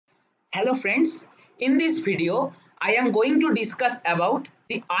Hello friends, in this video I am going to discuss about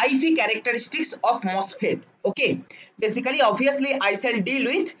the IV characteristics of Mosfet. Okay, basically obviously I shall deal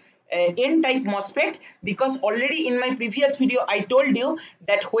with N-type Mosfet because already in my previous video I told you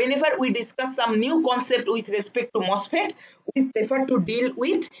that whenever we discuss some new concept with respect to Mosfet, we prefer to deal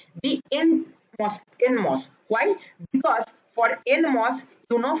with the NMOS. Why? Because for NMOS,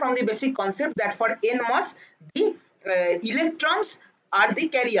 you know from the basic concept that for NMOS the electrons are the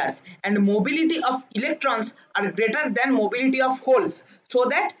carriers and mobility of electrons are greater than mobility of holes, so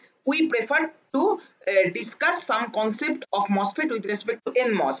that we prefer to discuss some concept of MOSFET with respect to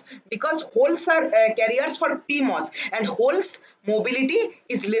NMOS, because holes are carriers for PMOS and holes mobility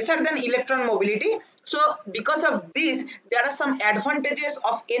is lesser than electron mobility. So because of this there are some advantages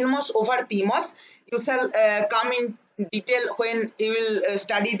of NMOS over PMOS. You shall come in detail when you will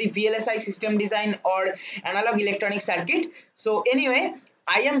study the VLSI system design or analog electronic circuit. So anyway,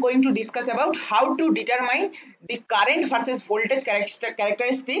 I am going to discuss about how to determine the current versus voltage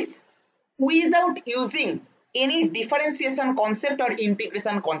characteristics without using any differentiation concept or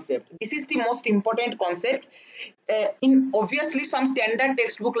integration concept. This is the most important concept. In obviously some standard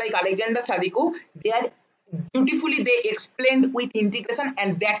textbook like Alexander Sadiku, they are beautifully they explained with integration,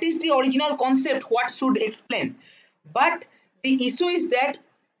 and that is the original concept what should explain. But the issue is that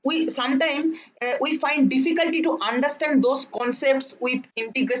we sometimes we find difficulty to understand those concepts with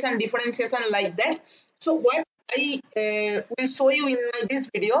integration differentiation like that. So what I will show you in this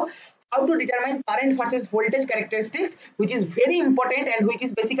video, how to determine current versus voltage characteristics, which is very important and which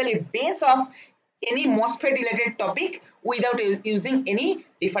is basically base of any MOSFET related topic without using any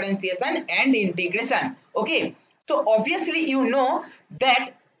differentiation and integration. Okay, so obviously you know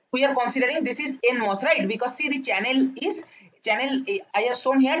that we are considering this is NMOS, right? Because see, the channel I have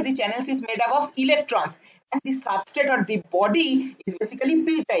shown here, the channels is made up of electrons and the substrate or the body is basically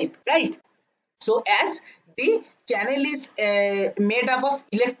p type, right? So as the channel is made up of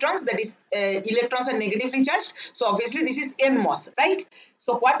electrons, that is electrons are negatively charged, so obviously this is NMOS, right?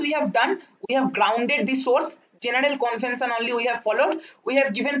 So what we have done, we have grounded the source. General convention only we have followed. We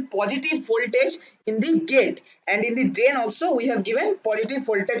have given positive voltage in the gate, and in the drain also we have given positive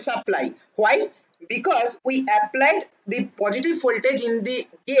voltage supply. Why? Because we applied the positive voltage in the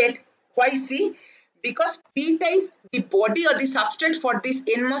gate. Why? See, because p type, the body or the substrate for this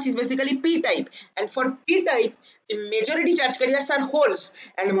NMOS is basically p type, and for p type the majority charge carriers are holes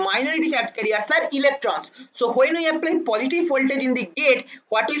and minority charge carriers are electrons. So when we apply positive voltage in the gate,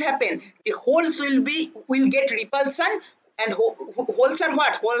 what will happen? The holes will get repulsion, and holes are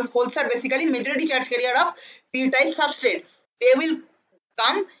what? Holes are basically majority charge carrier of p type substrate. They will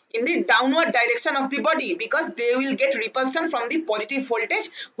come in the downward direction of the body because they will get repulsion from the positive voltage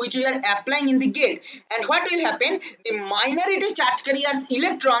which we are applying in the gate. And what will happen? The minority charge carriers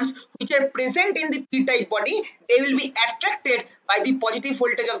electrons which are present in the p-type body, they will be attracted by the positive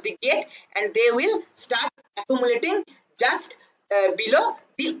voltage of the gate, and they will start accumulating just below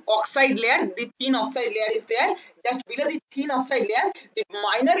the oxide layer. The thin oxide layer is there. Just below the thin oxide layer, the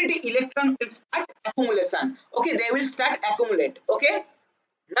minority electron will start accumulation. Okay, they will start accumulate. Okay.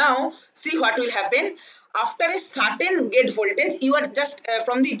 Now see what will happen. After a certain gate voltage, you are just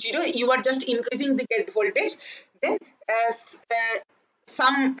from the zero, you are just increasing the gate voltage. Then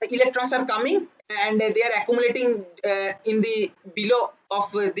some electrons are coming and they are accumulating in the below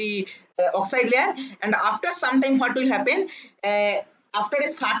of the oxide layer. And after some time, what will happen? After a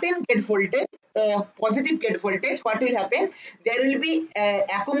certain gate voltage, positive gate voltage, what will happen? There will be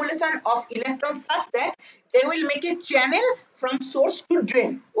accumulation of electrons such that they will make a channel from source to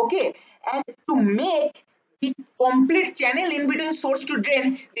drain. Okay, and to make the complete channel in between source to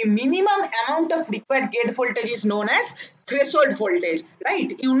drain, the minimum amount of required gate voltage is known as threshold voltage,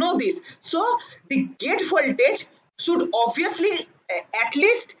 right? You know this. So the gate voltage should obviously at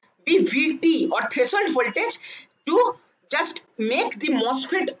least be VT or threshold voltage to just make the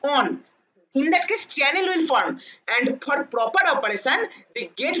MOSFET on. In that case, channel will form, and for proper operation the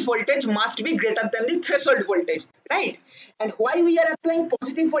gate voltage must be greater than the threshold voltage, right? And why we are applying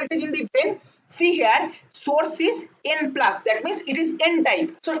positive voltage in the drain? See here, source is N plus, that means it is N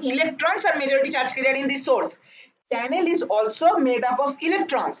type, so electrons are majority charge carrier in the source. Channel is also made up of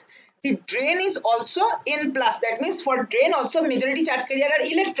electrons. The drain is also N plus, that means for drain also majority charge carrier are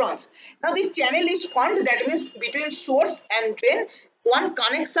electrons. Now the channel is formed, that means between source and drain one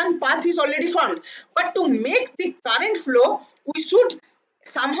connection path is already formed. But to make the current flow, we should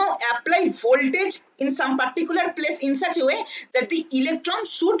somehow apply voltage in some particular place in such a way that the electron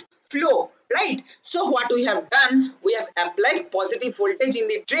should flow, right? So what we have done, we have applied positive voltage in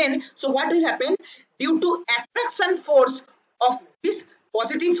the drain. So what will happen? Due to attraction force of this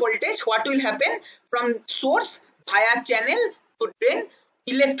positive voltage, what will happen? From source via channel to drain,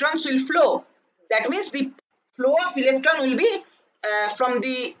 electrons will flow. That means the flow of electron will be from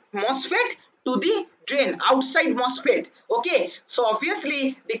the MOSFET to the drain outside MOSFET. Okay, so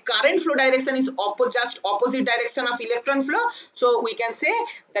obviously the current flow direction is just opposite direction of electron flow. So we can say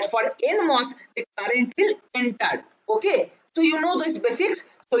that for NMOS the current will enter. Okay, so you know these basics.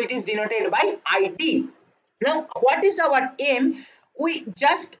 So it is denoted by ID. Now what is our aim?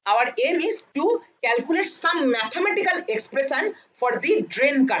 Our aim is to calculate some mathematical expression for the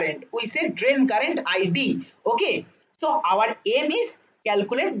drain current. We say drain current ID. Okay, so our aim is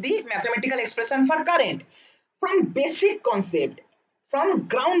calculate the mathematical expression for current. From basic concept, from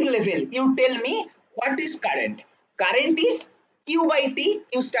ground level, you tell me what is current. Current is Q by T,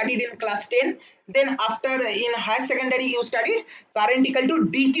 you studied in class 10. Then after in higher secondary you studied current equal to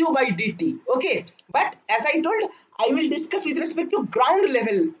dQ by dt. Okay, but as I told, I will discuss with respect to ground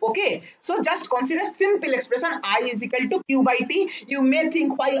level. Okay, so just consider simple expression I is equal to Q by T. You may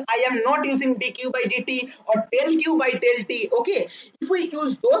think why I am not using dQ by dt or del Q by del T. Okay, if we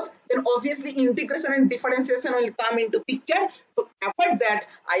use those, then obviously integration and differentiation will come into picture. To avoid that,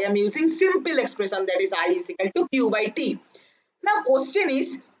 I am using simple expression, that is I is equal to Q by T. Now question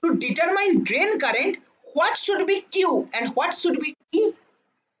is, to determine drain current, what should be Q and what should be T?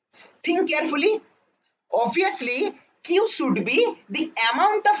 Think carefully. Obviously, Q should be the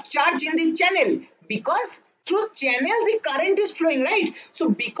amount of charge in the channel, because through channel the current is flowing, right? So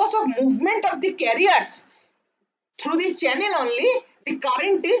because of movement of the carriers through the channel only, the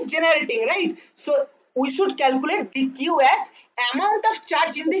current is generating, right? So we should calculate the Q as amount of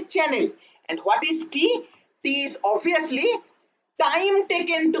charge in the channel. And what is T? T is obviously time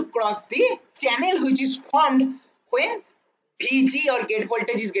taken to cross the channel, which is formed when VG or gate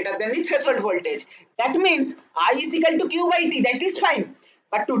voltage is greater than the threshold voltage. That means I is equal to Q by T, that is fine.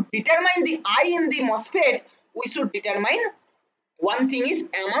 But to determine the I in the MOSFET, we should determine one thing is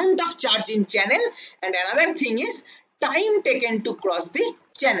amount of charge in channel and another thing is time taken to cross the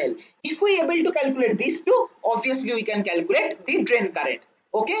channel. If we able to calculate these two, obviously we can calculate the drain current.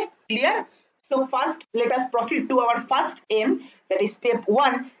 Okay, clear? So first let us proceed to our first aim, that is step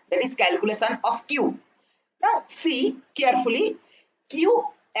 1, that is calculation of Q. Now see carefully, Q,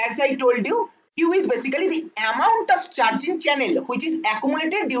 as I told you, Q is basically the amount of charge in channel which is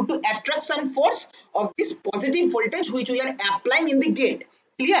accumulated due to attraction force of this positive voltage which we are applying in the gate.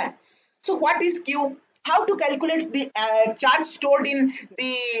 Clear? So what is Q? How to calculate the charge stored in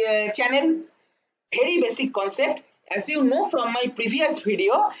the channel? Very basic concept. As you know from my previous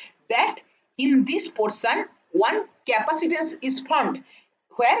video, that in this portion one capacitance is formed,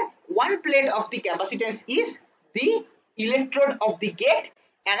 where one plate of the capacitance is the electrode of the gate,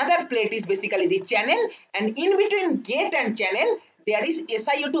 another plate is basically the channel, and in between gate and channel there is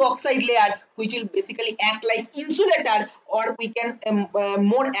SiO2 oxide layer which will basically act like insulator, or we can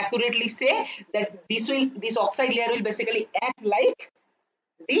more accurately say that this oxide layer will basically act like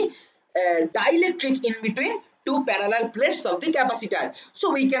the dielectric in between two parallel plates of the capacitor.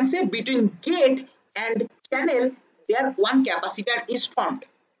 So we can say between gate and channel there one capacitor is formed.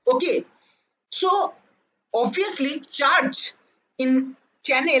 Okay, so obviously charge in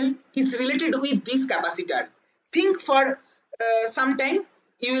channel is related with this capacitor. Think for some time,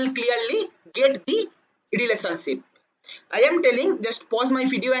 you will clearly get the relationship. I am telling, just pause my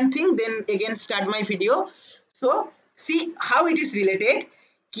video and think, then again start my video. So see how it is related.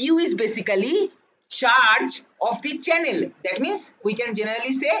 Q is basically charge of the channel. That means we can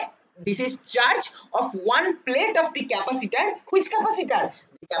generally say this is charge of one plate of the capacitor. Which capacitor?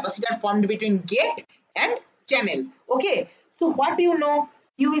 The capacitor formed between gate and channel. Okay, so what you know,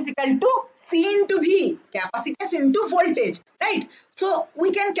 Q is equal to C into V, capacitance into voltage, right? So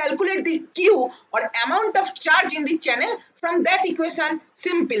we can calculate the Q or amount of charge in the channel from that equation.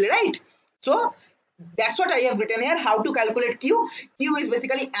 Simple, right? So that's what I have written here, how to calculate Q. Q is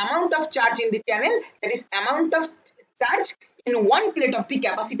basically amount of charge in the channel, that is amount of charge in one plate of the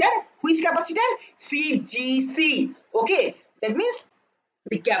capacitor. Which capacitor? CGC. Okay, that means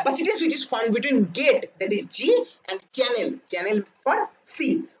the capacitance which is found between gate, that is G, and channel for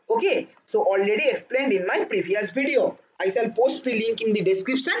C. Okay, so already explained in my previous video. I shall post the link in the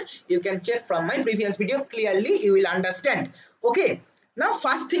description. You can check from my previous video. Clearly you will understand. Okay, now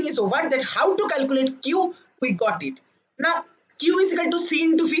first thing is over, that how to calculate Q, we got it. Now Q is equal to C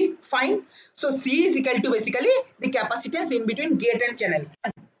into V, fine. So C is equal to basically the capacitance in between gate and channel.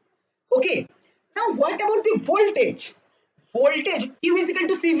 Okay, now what about the voltage? Voltage, Q is equal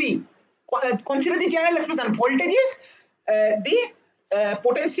to CV. Consider the general expression. Voltage is the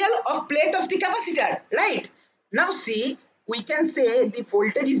potential of plate of the capacitor, right? Now see, we can say the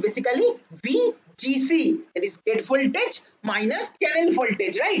voltage is basically VGC, that is gate voltage minus channel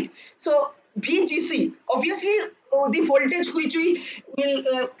voltage, right? So VGC, obviously the voltage which we will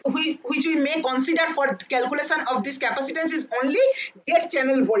which we may consider for calculation of this capacitance is only gate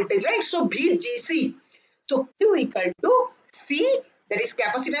channel voltage, right? So VGC. So Q equal to C, that is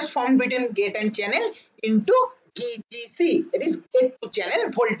capacitance formed between gate and channel, into VGC, that is gate to channel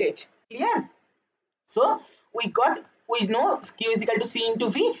voltage. Clear? So we know Q is equal to C into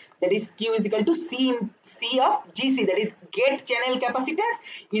V, that is Q is equal to C of GC, that is gate channel capacitance,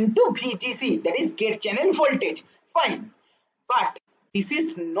 into VGC, that is gate channel voltage. Fine. But this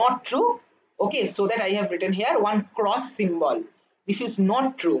is not true. Okay, so that I have written here one cross symbol. This is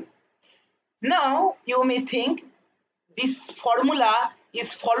not true. Now you may think this formula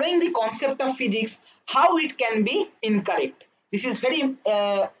is following the concept of physics, how it can be incorrect? This is very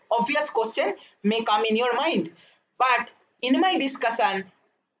obvious question may come in your mind, but in my discussion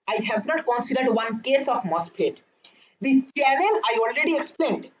I have not considered one case of MOSFET. The channel, I already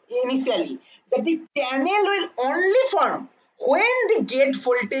explained initially that the channel will only form when the gate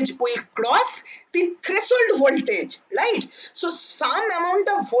voltage will cross the threshold voltage, right? So some amount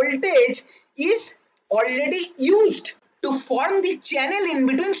of voltage is already used to form the channel in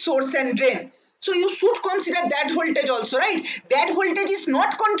between source and drain. So you should consider that voltage also, right? That voltage is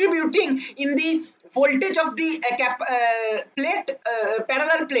not contributing in the voltage of the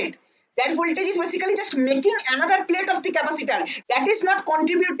parallel plate. That voltage is basically just making another plate of the capacitor. That is not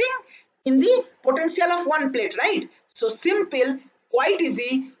contributing in the potential of one plate, right? So simple, quite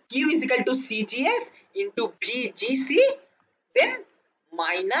easy. Q is equal to CGS into VGC, then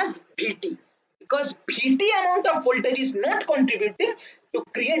minus VT. Because VT amount of voltage is not contributing to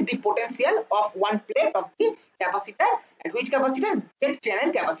create the potential of one plate of the capacitor, and which capacitor? Gate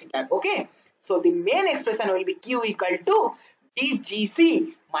channel capacitor. Okay. So the main expression will be Q equal to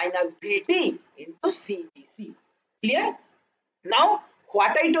VGC minus VT into CGC. Clear? Now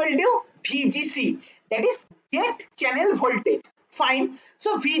what I told you, VGC, that is gate channel voltage. Fine.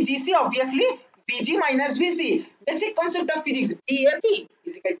 So VGC, obviously VG minus VC. Basic concept of physics. VAB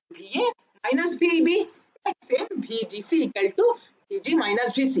is equal to VA minus VB. Same, VGC equal to VG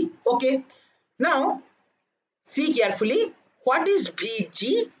minus VC. Okay. Now see carefully what is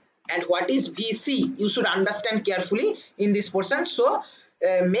VG and what is VC. You should understand carefully in this portion. So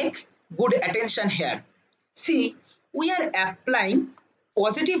make good attention here. See, we are applying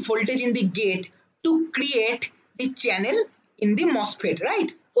positive voltage in the gate to create the channel in the MOSFET,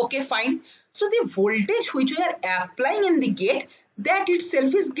 right? Okay, fine. So the voltage which we are applying in the gate, that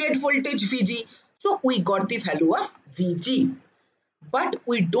itself is gate voltage VG. So we got the value of VG. But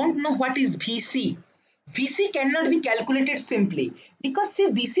we don't know what is VC. VC cannot be calculated simply because see,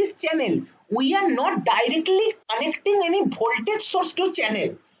 this is channel. We are not directly connecting any voltage source to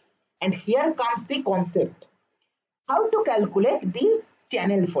channel. And here comes the concept. How to calculate the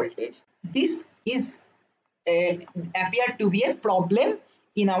channel voltage? This is appear to be a problem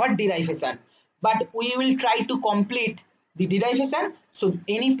in our derivation. But we will try to complete the derivation. So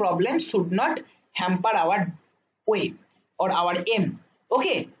any problem should not hamper our way or our aim.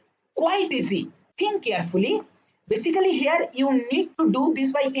 Okay, quite easy. Think carefully. Basically here you need to do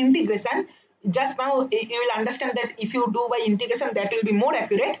this by integration. Just now you will understand that if you do by integration that will be more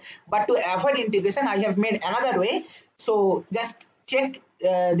accurate, but to avoid integration I have made another way. So just check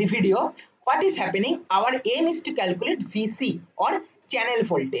the video. What is happening? Our aim is to calculate VC or channel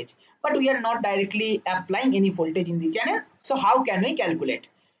voltage, but we are not directly applying any voltage in the channel. So how can we calculate?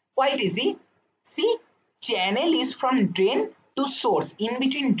 Quite easy. See, channel is from drain to source. In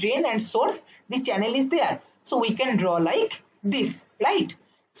between drain and source the channel is there. So we can draw like this, right?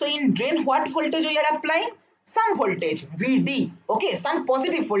 So in drain what voltage we are applying? Some voltage VD, okay, some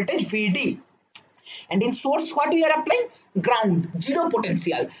positive voltage VD. And in source what we are applying? Ground, zero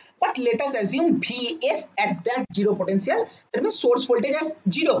potential. But let us assume Vs at that zero potential, that means source voltage as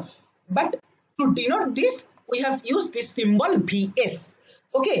 0. But to denote this we have used this symbol Vs.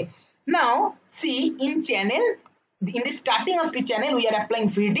 Okay, now see, in channel, in the starting of the channel we are applying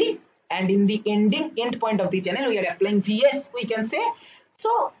VD, and in the end point of the channel we are applying Vs, we can say.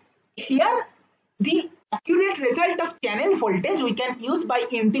 So here the accurate result of channel voltage we can use by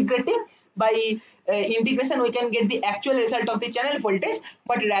integrating. By integration we can get the actual result of the channel voltage,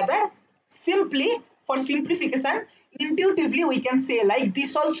 but rather simply for simplification intuitively we can say like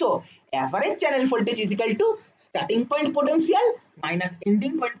this also: average channel voltage is equal to starting point potential minus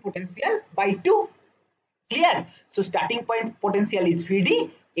ending point potential by 2. Clear? So starting point potential is VD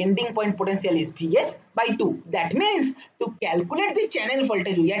ending point potential is Vs by 2. That means to calculate the channel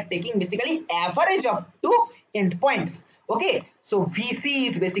voltage, we are taking basically average of two endpoints. Okay, so Vc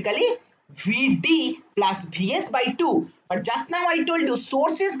is basically Vd plus Vs by 2. But just now I told you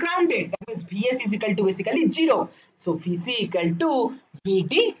source is grounded. That means Vs is equal to basically 0. So Vc equal to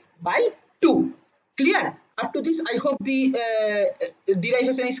Vd by 2. Clear? Up to this, I hope the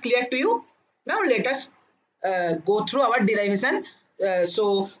derivation is clear to you. Now let us go through our derivation.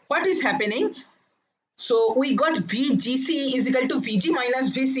 So what is happening? So we got VGC is equal to VG minus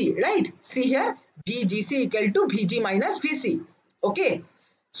VC, right? See here, VGC equal to VG minus VC. Okay.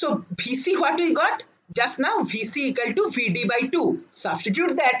 So VC what we got? Just now VC equal to VD by 2.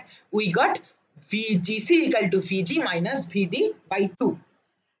 Substitute that, we got VGC equal to VG minus VD by 2.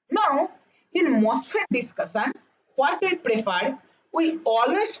 Now, in MOSFET discussion, what we prefer? We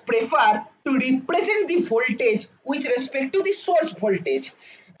always prefer to represent the voltage with respect to the source voltage.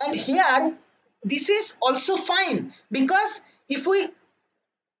 And here, this is also fine, because if we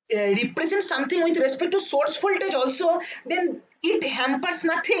represent something with respect to source voltage also, then it hampers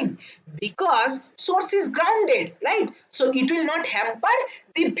nothing, because source is grounded, right? So it will not hamper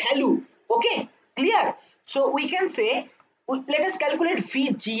the value. Okay, clear? So we can say, let us calculate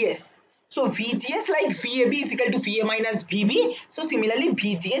VGS. So VGS, like VAB is equal to VA minus VB. So similarly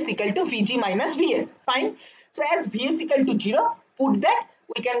VGS equal to VG minus VS. Fine. So as VS equal to 0, put that,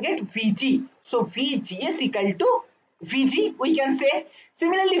 we can get VG. So VGS equal to VG, we can say.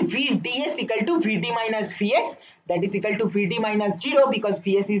 Similarly VDS equal to VD minus VS, that is equal to VD minus 0, because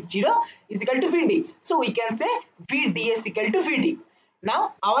VS is 0, is equal to VD. So we can say VDS equal to VD.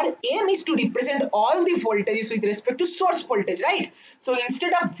 Now our aim is to represent all the voltages with respect to source voltage, right? So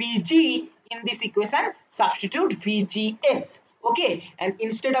instead of VG in this equation, substitute VGS. Okay, and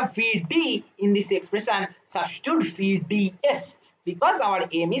instead of VD in this expression, substitute VDS, because our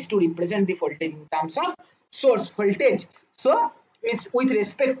aim is to represent the voltage in terms of source voltage. So it's with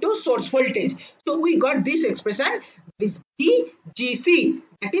respect to source voltage. So we got this expression, this VGC,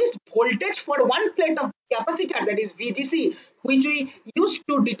 that is voltage for one plate of capacitor, that is VGC, which we use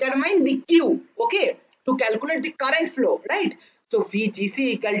to determine the Q, okay, to calculate the current flow, right? So VGC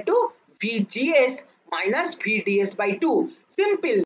equal to VGS minus VDS by 2. Simple.